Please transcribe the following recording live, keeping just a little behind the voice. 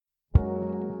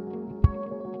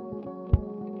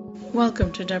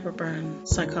Welcome to Deborah Byrne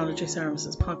Psychology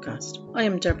Services podcast. I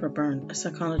am Deborah Byrne, a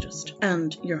psychologist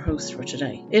and your host for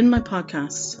today. In my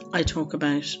podcasts, I talk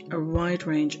about a wide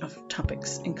range of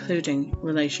topics, including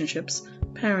relationships,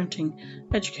 parenting,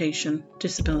 education,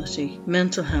 disability,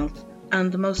 mental health,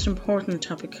 and the most important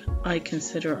topic I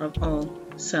consider of all,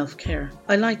 self-care.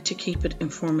 I like to keep it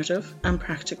informative and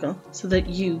practical so that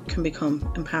you can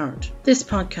become empowered. This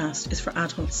podcast is for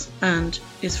adults and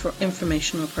is for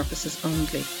informational purposes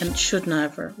only and should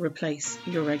never replace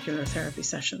your regular therapy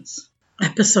sessions.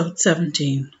 Episode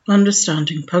 17,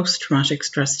 Understanding Post-Traumatic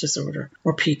Stress Disorder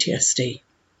or PTSD.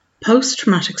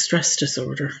 Post-traumatic stress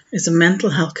disorder is a mental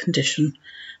health condition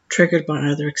triggered by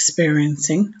either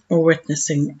experiencing or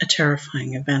witnessing a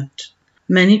terrifying event.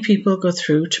 Many people go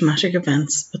through traumatic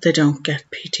events, but they don't get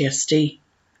PTSD.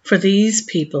 For these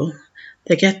people,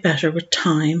 they get better with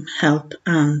time, help,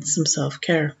 and some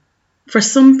self-care. For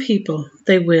some people,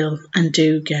 they will and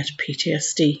do get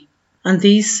PTSD, and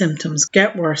these symptoms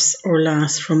get worse or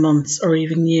last for months or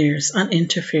even years and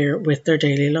interfere with their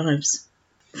daily lives.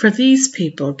 For these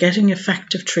people, getting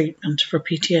effective treatment for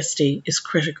PTSD is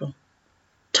critical.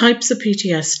 Types of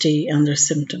PTSD and their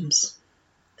symptoms.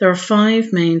 There are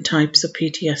 5 main types of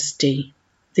PTSD.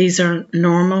 These are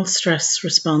normal stress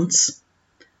response,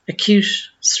 acute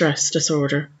stress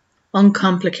disorder,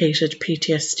 uncomplicated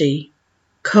PTSD,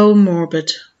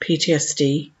 comorbid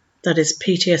PTSD, that is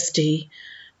PTSD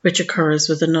which occurs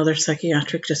with another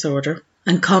psychiatric disorder,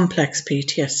 and complex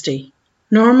PTSD.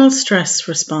 Normal stress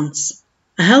response.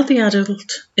 A healthy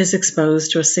adult is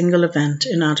exposed to a single event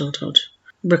in adulthood.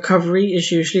 Recovery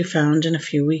is usually found in a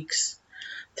few weeks.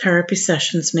 Therapy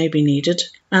sessions may be needed,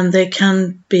 and they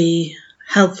can be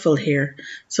helpful here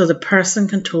so the person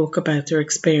can talk about their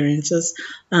experiences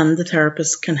and the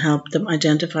therapist can help them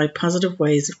identify positive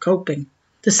ways of coping.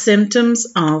 The symptoms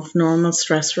of normal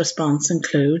stress response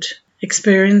include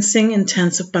experiencing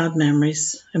intensive bad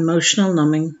memories, emotional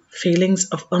numbing, feelings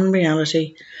of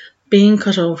unreality, being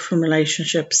cut off from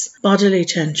relationships, bodily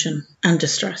tension, and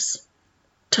distress.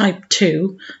 Type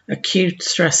 2, acute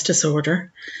stress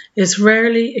disorder, is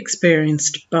rarely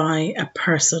experienced by a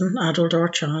person, adult or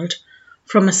child,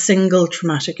 from a single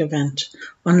traumatic event,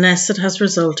 unless it has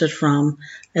resulted from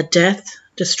a death,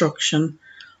 destruction,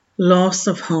 loss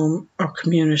of home or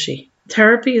community.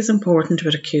 Therapy is important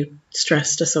with acute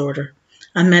stress disorder,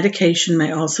 and medication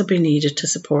may also be needed to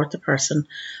support the person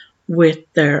with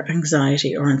their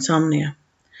anxiety or insomnia.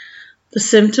 The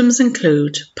symptoms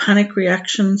include panic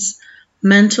reactions,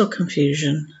 mental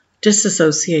confusion,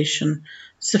 disassociation,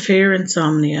 severe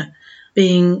insomnia,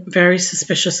 being very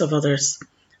suspicious of others,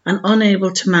 and unable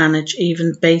to manage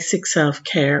even basic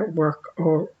self-care, work,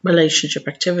 or relationship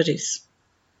activities.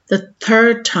 The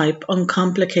third type,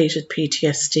 uncomplicated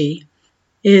PTSD,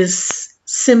 is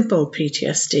simple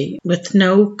PTSD with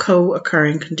no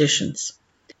co-occurring conditions.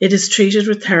 It is treated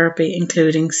with therapy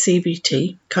including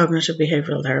CBT, cognitive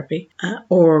behavioural therapy,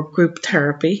 or group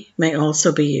therapy may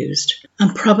also be used,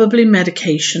 and probably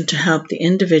medication to help the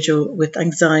individual with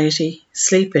anxiety,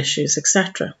 sleep issues,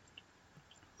 etc.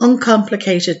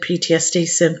 Uncomplicated PTSD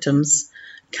symptoms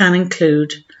can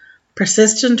include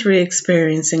persistent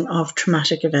re-experiencing of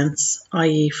traumatic events,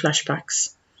 i.e.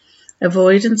 flashbacks,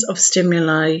 avoidance of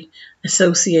stimuli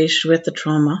associated with the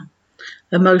trauma,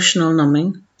 emotional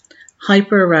numbing,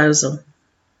 hyperarousal.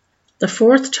 The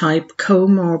fourth type,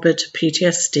 comorbid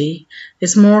PTSD,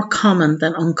 is more common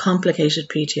than uncomplicated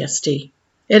PTSD.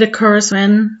 It occurs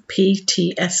when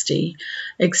PTSD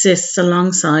exists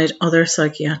alongside other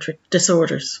psychiatric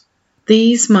disorders.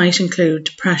 These might include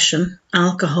depression,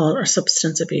 alcohol or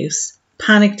substance abuse,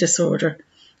 panic disorder,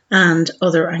 and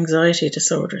other anxiety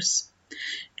disorders.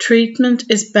 Treatment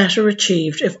is better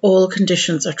achieved if all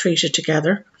conditions are treated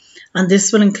together, and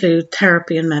this will include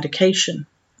therapy and medication.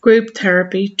 Group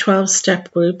therapy,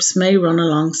 12-step groups may run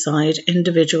alongside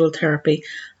individual therapy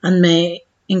and may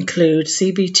include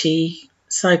CBT,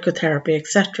 psychotherapy,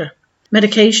 etc.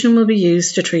 Medication will be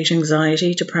used to treat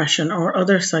anxiety, depression, or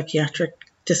other psychiatric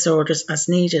disorders as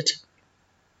needed.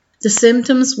 The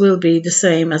symptoms will be the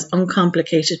same as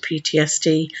uncomplicated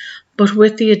PTSD, but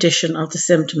with the addition of the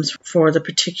symptoms for the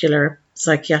particular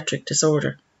psychiatric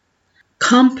disorder.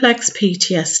 Complex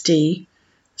PTSD,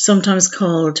 sometimes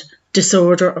called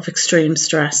disorder of extreme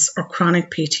stress or chronic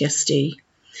PTSD,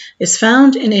 is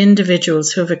found in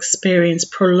individuals who have experienced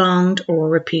prolonged or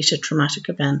repeated traumatic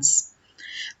events.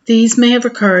 These may have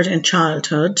occurred in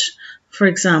childhood, for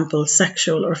example,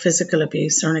 sexual or physical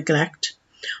abuse or neglect,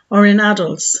 or in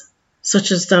adults,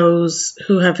 such as those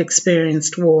who have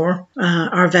experienced war,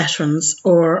 are veterans,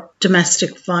 or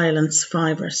domestic violence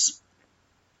survivors.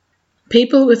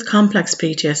 People with complex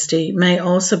PTSD may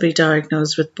also be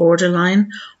diagnosed with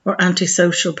borderline or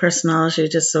antisocial personality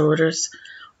disorders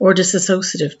or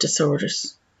dissociative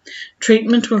disorders.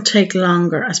 Treatment will take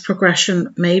longer as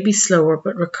progression may be slower,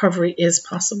 but recovery is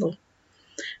possible.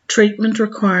 Treatment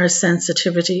requires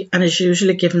sensitivity and is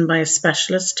usually given by a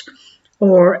specialist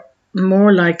or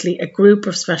more likely a group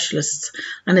of specialists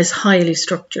and is highly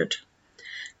structured.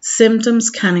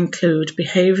 Symptoms can include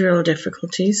behavioural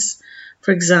difficulties,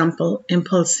 for example,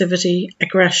 impulsivity,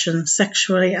 aggression,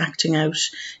 sexually acting out,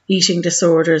 eating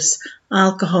disorders,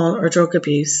 alcohol or drug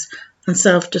abuse, and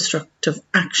self-destructive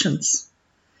actions.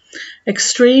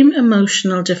 Extreme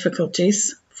emotional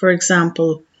difficulties, for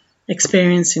example,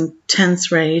 experiencing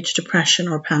tense rage, depression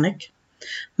or panic.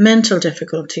 Mental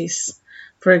difficulties,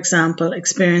 for example,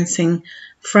 experiencing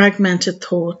fragmented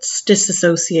thoughts,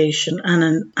 disassociation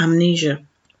and amnesia.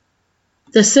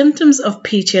 The symptoms of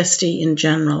PTSD in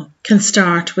general can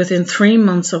start within 3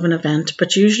 months of an event,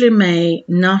 but usually may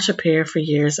not appear for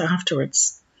years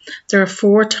afterwards. There are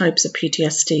 4 types of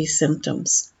PTSD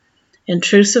symptoms: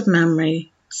 intrusive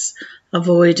memories,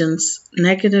 avoidance,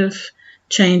 negative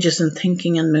changes in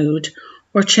thinking and mood,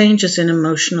 or changes in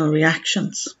emotional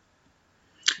reactions.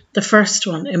 The first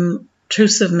one,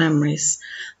 intrusive memories.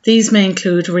 These may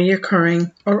include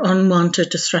recurring or unwanted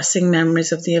distressing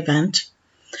memories of the event,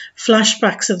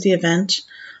 flashbacks of the event,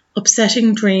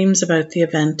 upsetting dreams about the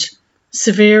event,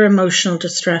 severe emotional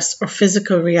distress or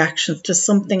physical reactions to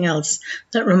something else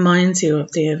that reminds you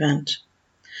of the event.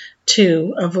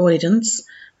 2. Avoidance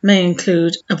may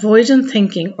include avoidant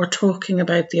thinking or talking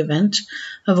about the event,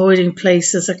 avoiding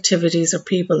places, activities or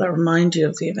people that remind you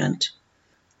of the event.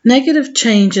 Negative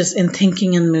changes in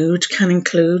thinking and mood can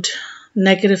include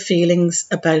negative feelings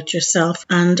about yourself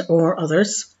and or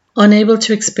others, unable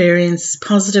to experience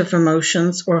positive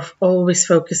emotions or always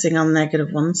focusing on negative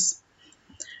ones,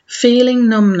 feeling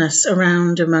numbness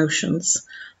around emotions,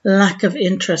 lack of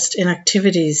interest in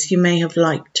activities you may have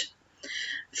liked,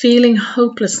 feeling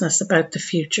hopelessness about the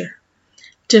future,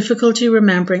 difficulty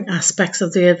remembering aspects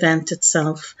of the event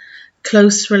itself.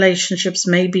 Close relationships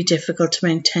may be difficult to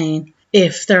maintain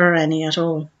if there are any at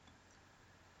all.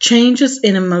 Changes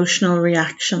in emotional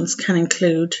reactions can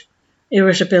include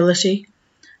irritability,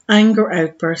 anger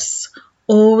outbursts,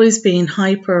 always being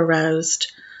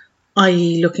hyper-aroused,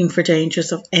 i.e. looking for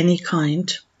dangers of any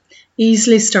kind,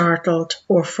 easily startled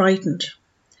or frightened,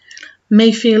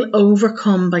 may feel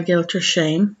overcome by guilt or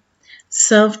shame,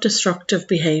 self-destructive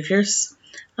behaviours,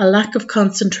 a lack of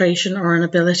concentration or an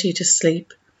ability to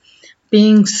sleep.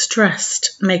 Being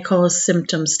stressed may cause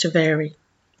symptoms to vary.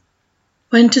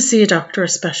 When to see a doctor or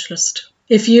specialist.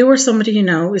 If you or somebody you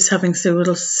know is having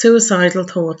suicidal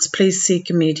thoughts, please seek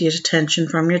immediate attention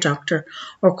from your doctor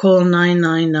or call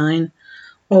 999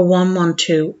 or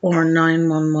 112 or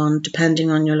 911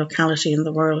 depending on your locality in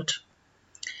the world.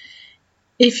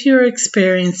 If you're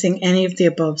experiencing any of the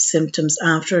above symptoms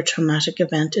after a traumatic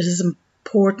event, it is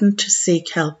important to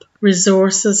seek help.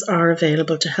 Resources are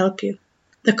available to help you.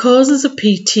 The causes of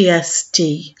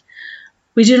PTSD.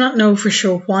 We do not know for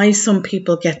sure why some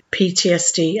people get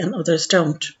PTSD and others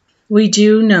don't. We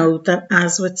do know that,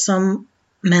 as with some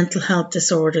mental health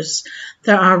disorders,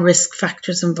 there are risk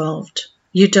factors involved.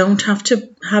 You don't have to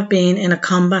have been in a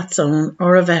combat zone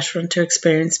or a veteran to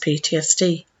experience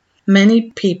PTSD.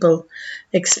 Many people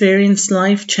experience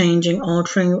life-changing,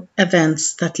 altering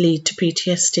events that lead to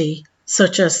PTSD,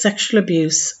 such as sexual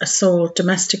abuse, assault,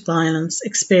 domestic violence,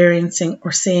 experiencing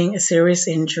or seeing a serious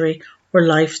injury or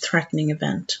life-threatening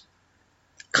event.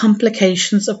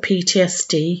 Complications of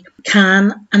PTSD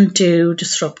can and do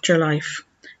disrupt your life,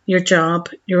 your job,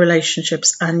 your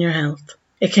relationships and your health.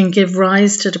 It can give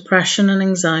rise to depression and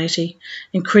anxiety,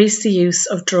 increase the use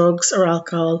of drugs or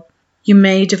alcohol. You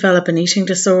may develop an eating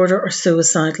disorder or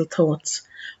suicidal thoughts.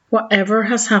 Whatever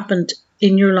has happened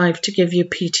in your life to give you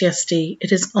PTSD,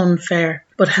 it is unfair,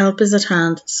 but help is at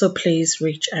hand, so please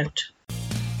reach out.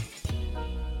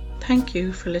 Thank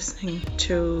you for listening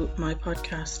to my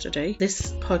podcast today.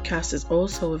 This podcast is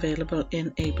also available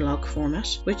in a blog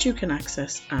format, which you can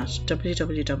access at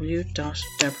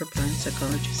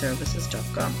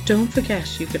www.deborahbyrnepsychologyservices.com. Don't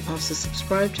forget, you can also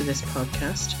subscribe to this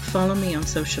podcast, follow me on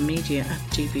social media at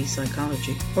DB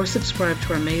Psychology, or subscribe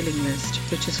to our mailing list,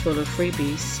 which is full of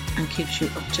freebies and keeps you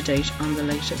up to date on the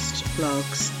latest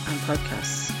blogs and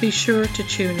podcasts. Be sure to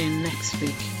tune in next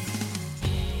week